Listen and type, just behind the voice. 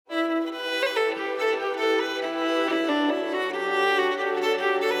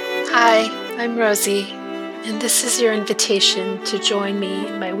I'm Rosie, and this is your invitation to join me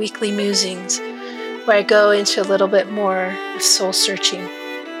in my weekly musings, where I go into a little bit more of soul searching.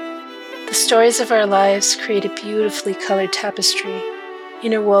 The stories of our lives create a beautifully colored tapestry,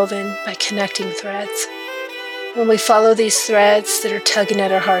 interwoven by connecting threads. When we follow these threads that are tugging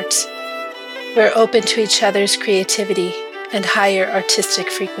at our hearts, we're open to each other's creativity and higher artistic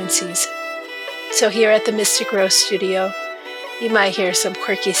frequencies. So here at the Mystic Rose Studio, you might hear some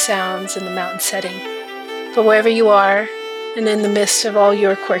quirky sounds in the mountain setting. But wherever you are, and in the midst of all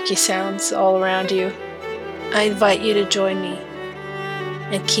your quirky sounds all around you, I invite you to join me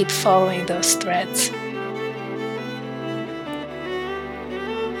and keep following those threads.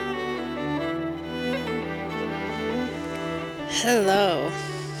 Hello.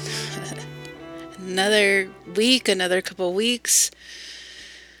 Another week, another couple weeks.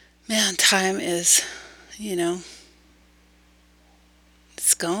 Man, time is,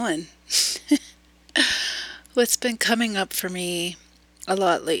 it's going. What's been coming up for me a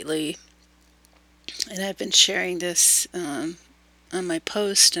lot lately, and I've been sharing this on my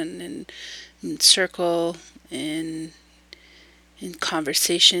post and in circle in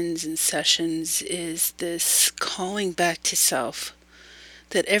conversations and sessions, is this calling back to self.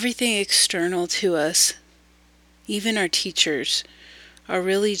 That everything external to us, even our teachers, are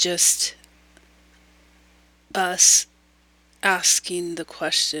really just us asking the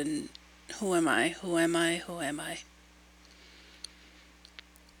question, who am I? Who am I? Who am I?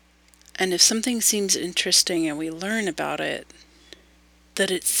 And if something seems interesting and we learn about it,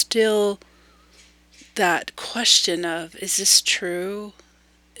 that it's still that question of, is this true?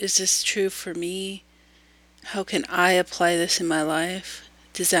 Is this true for me? How can I apply this in my life?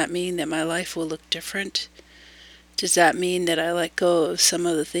 Does that mean that my life will look different? Does that mean that I let go of some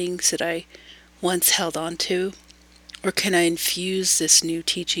of the things that I once held on to? Or can I infuse this new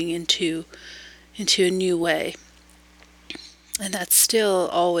teaching into a new way? And that's still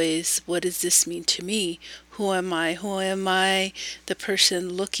always, what does this mean to me? Who am I? Who am I, the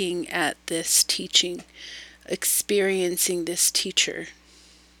person looking at this teaching, experiencing this teacher?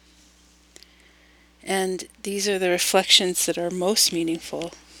 And these are the reflections that are most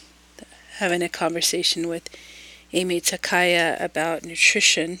meaningful. Having a conversation with Amy Takaya about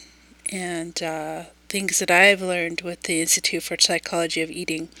nutrition and things that I've learned with the Institute for Psychology of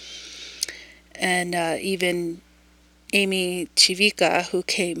Eating. And even Amy Chivika, who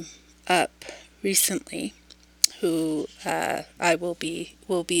came up recently, who I will be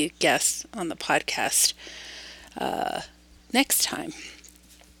a guest on the podcast next time.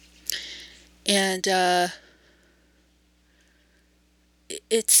 And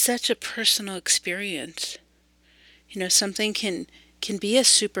it's such a personal experience. Something can be a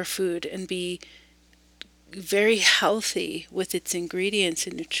superfood and be very healthy with its ingredients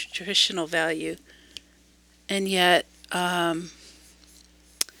and nutritional value, and yet may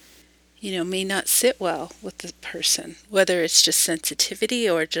not sit well with the person, whether it's just sensitivity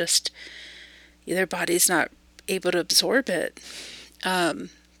or just their body's not able to absorb it. And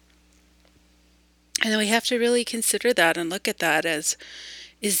then we have to really consider that and look at that as,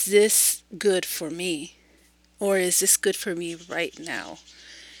 is this good for me? Or is this good for me right now?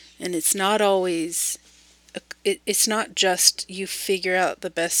 And it's not always, it's not just you figure out the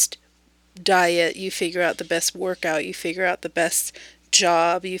best diet, you figure out the best workout, you figure out the best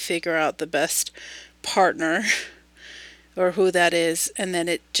job, you figure out the best partner or who that is, and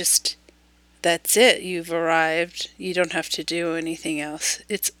then that's it. You've arrived. You don't have to do anything else.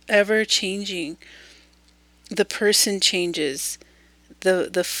 It's ever changing. The person changes.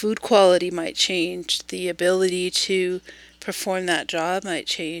 The food quality might change. The ability to perform that job might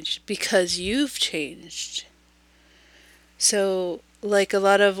change because you've changed. So, like a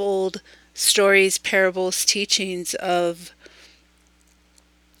lot of old stories, parables, teachings of,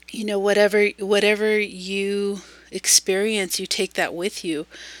 whatever you experience, you take that with you.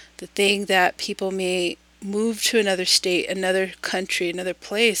 The thing that people may move to another state, another country, another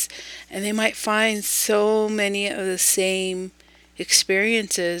place, and they might find so many of the same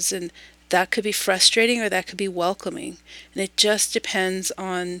experiences, and that could be frustrating or that could be welcoming. And it just depends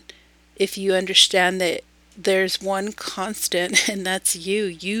on if you understand that there's one constant, and that's you.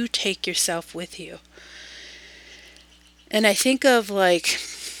 You take yourself with you. And I think of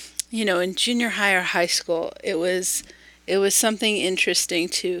in junior high or high school, it was something interesting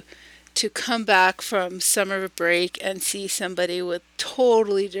to come back from summer break and see somebody with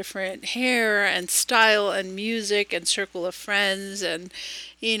totally different hair and style and music and circle of friends and,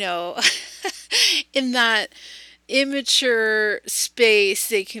 in that immature space,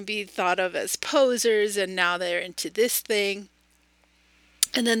 they can be thought of as posers, and now they're into this thing.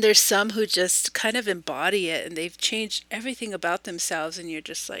 And then there's some who just kind of embody it and they've changed everything about themselves, and you're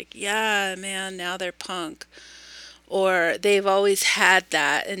just like, yeah, man, now they're punk. Or they've always had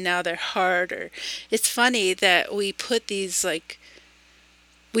that and now they're hard. Or it's funny that we put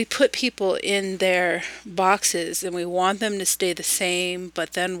people in their boxes and we want them to stay the same,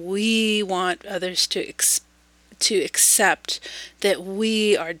 but then we want others to accept that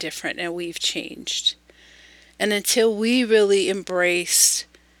we are different and we've changed. And until we really embrace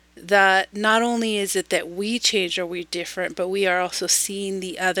that, not only is it that we change or we're different, but we are also seeing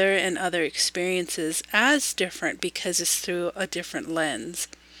the other and other experiences as different because it's through a different lens.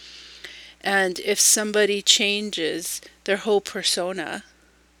 And if somebody changes their whole persona,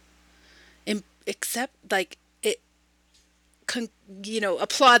 except like it, con,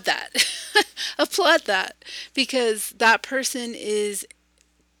 applaud that, applaud that, because that person is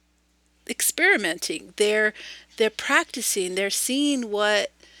experimenting. They're practicing. They're seeing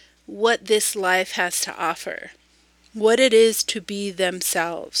what this life has to offer, what it is to be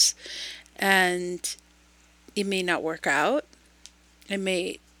themselves. And it may not work out. It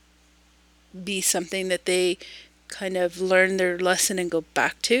may be something that they kind of learn their lesson and go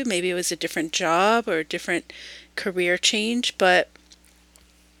back to. Maybe it was a different job or a different career change, but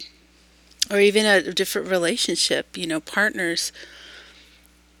or even a different relationship, partners.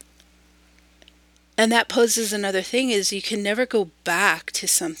 And that poses another thing is you can never go back to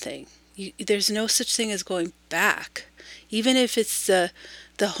something. There's no such thing as going back. Even if it's the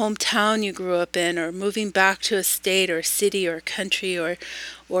hometown you grew up in, or moving back to a state or a city or a country, or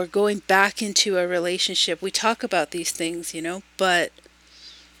going back into a relationship. We talk about these things, but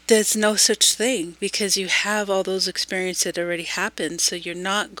there's no such thing because you have all those experiences that already happened. So you're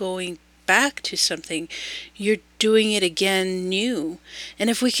not going back to something, you're doing it again new. And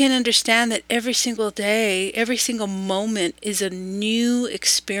if we can understand that every single day, every single moment is a new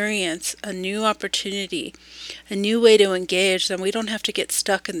experience, a new opportunity, a new way to engage, then we don't have to get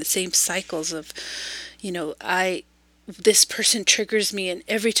stuck in the same cycles of, I this person triggers me and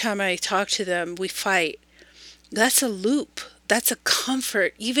every time I talk to them we fight. That's a loop. That's a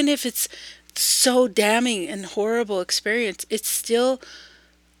comfort. Even if it's so damning and horrible experience, it's still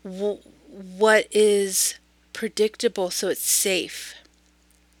what is predictable, so it's safe.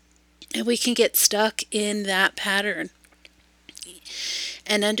 And we can get stuck in that pattern.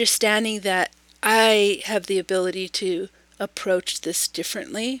 And understanding that I have the ability to approach this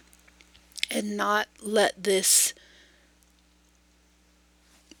differently and not let this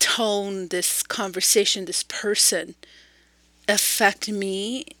tone, this conversation, this person affect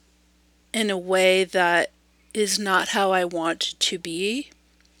me in a way that is not how I want to be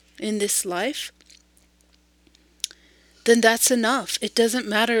in this life, then that's enough. It doesn't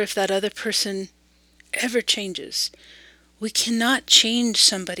matter if that other person ever changes. We cannot change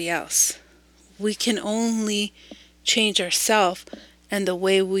somebody else. We can only change ourselves and the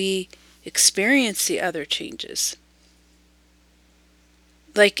way we experience the other changes.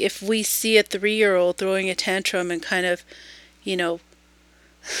 Like if we see a 3-year-old throwing a tantrum and kind of, you know,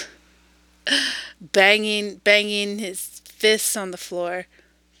 banging his fists on the floor,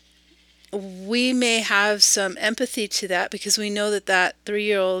 we may have some empathy to that because we know that that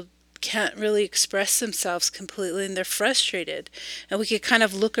 3-year-old can't really express themselves completely and they're frustrated, and we could kind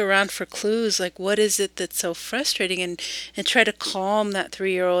of look around for clues like what is it that's so frustrating, and try to calm that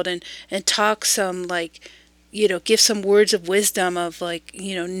 3-year-old, and talk some, like, give some words of wisdom of, like,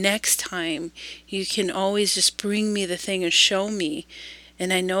 next time you can always just bring me the thing and show me,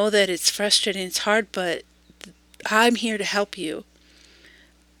 and I know that it's frustrating, it's hard, but I'm here to help you.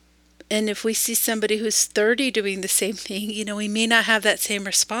 And if we see somebody who's 30 doing the same thing, we may not have that same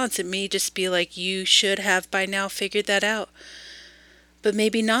response. It may just be like, you should have by now figured that out. But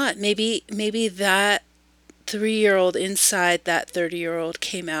maybe not. Maybe that 3-year-old inside that 30-year-old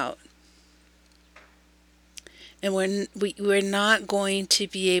came out. And we're not going to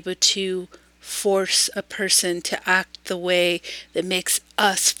be able to force a person to act the way that makes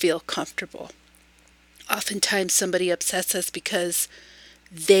us feel comfortable. Oftentimes somebody upsets us because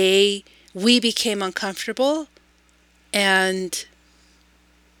we became uncomfortable and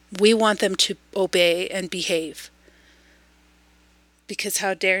we want them to obey and behave, because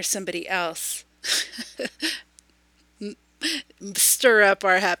how dare somebody else stir up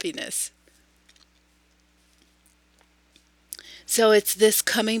our happiness. So it's this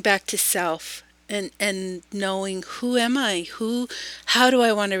coming back to self, and knowing, who am I, how do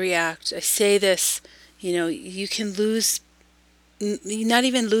I want to react. I say this, you can lose, not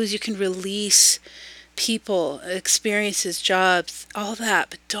even lose, you can release people, experiences, jobs, all that,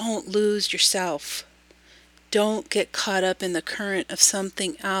 but don't lose yourself. Don't get caught up in the current of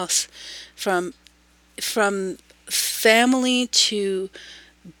something else, from from family to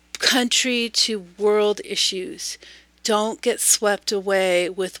country to world issues. Don't get swept away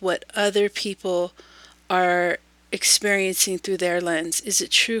with what other people are experiencing through their lens. Is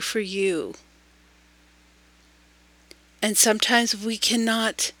it true for you? And sometimes we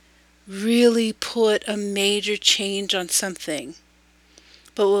cannot really put a major change on something.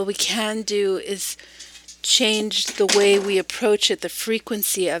 But what we can do is change the way we approach it, the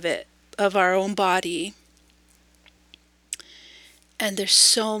frequency of it, of our own body. And there's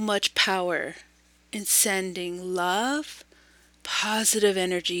so much power in sending love, positive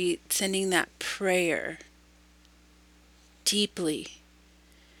energy, sending that prayer deeply.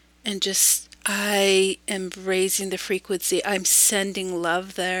 And just, I am raising the frequency. I'm sending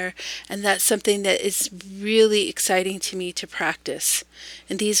love there. And that's something that is really exciting to me to practice.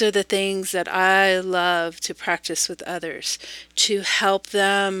 And these are the things that I love to practice with others, to help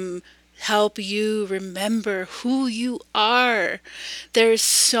them, help you remember who you are. There's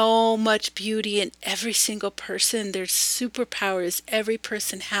so much beauty in every single person. There's superpowers every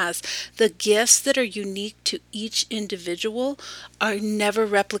person has. The gifts that are unique to each individual are never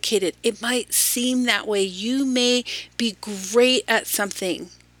replicated. It might seem that way. You may be great at something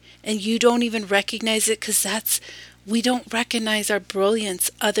and you don't even recognize it, because we don't recognize our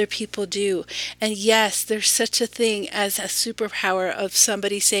brilliance. Other people do. And yes, there's such a thing as a superpower of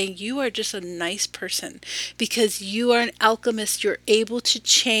somebody saying, you are just a nice person. Because you are an alchemist. You're able to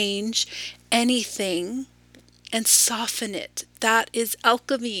change anything and soften it. That is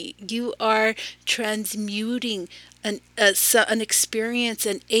alchemy. You are transmuting an experience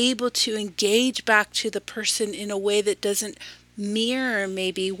and able to engage back to the person in a way that doesn't mirror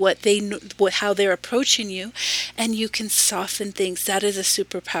maybe how they're approaching you, and you can soften things. That is a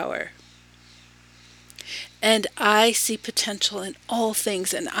superpower. And I see potential in all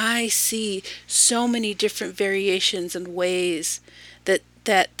things, and I see so many different variations and ways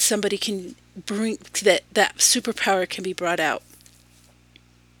that somebody can bring, that superpower can be brought out,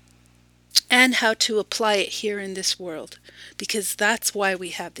 and how to apply it here in this world, because that's why we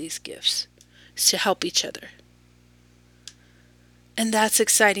have these gifts, is to help each other. And that's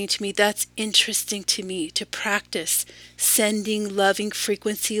exciting to me. That's interesting to me, to practice sending loving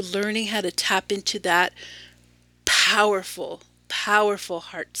frequency, learning how to tap into that powerful, powerful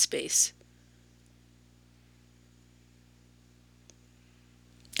heart space.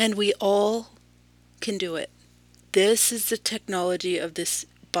 And we all can do it. This is the technology of this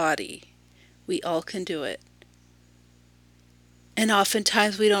body. We all can do it. And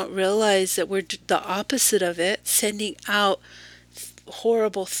oftentimes we don't realize that we're the opposite of it, sending out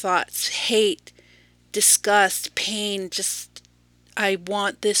horrible thoughts, hate, disgust, pain. Just, I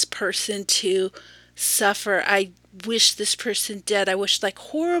want this person to suffer. I wish this person dead. I wish, like,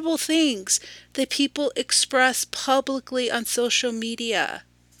 horrible things that people express publicly on social media.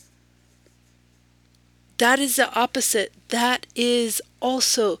 That is the opposite. That is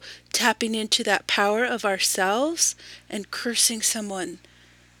also tapping into that power of ourselves and cursing someone.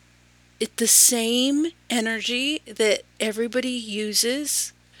 It's the same energy that everybody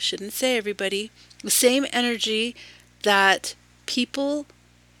uses. I shouldn't say everybody. The same energy that people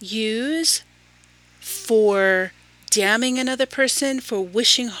use for damning another person, for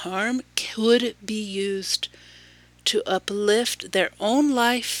wishing harm, could be used to uplift their own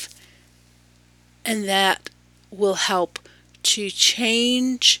life, and that will help to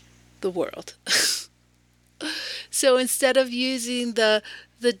change the world. So instead of using the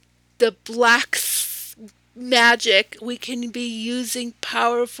black magic, we can be using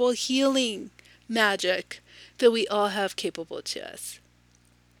powerful healing magic that we all have capable to us.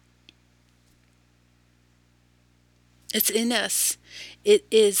 It's in us. It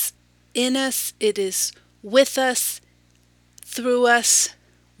is in us. It is with us, through us.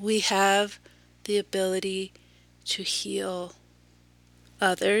 We have the ability to heal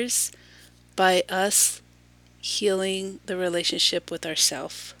others by us healing the relationship with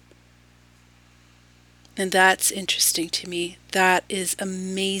ourselves. And that's interesting to me. That is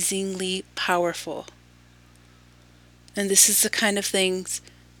amazingly powerful. And this is the kind of things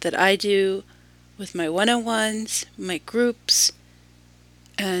that I do with my one-on-ones, my groups,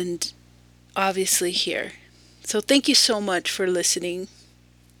 and obviously here. So thank you so much for listening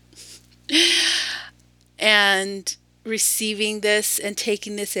and receiving this and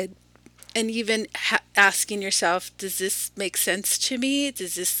taking this in, and even asking yourself, does this make sense to me?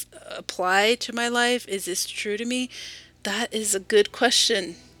 Does this apply to my life? Is this true to me? That is a good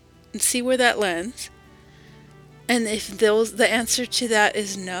question. And see where that lands. And if the answer to that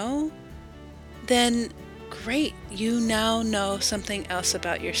is no, then Great. You now know something else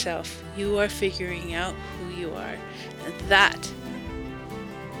about yourself. You are figuring out who you are. And that,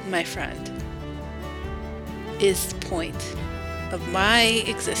 my friend, is the point of my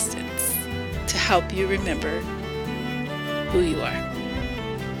existence, to help you remember who you are.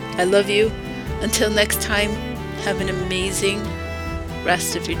 I love you. Until next time, have an amazing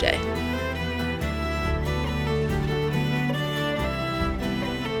rest of your day.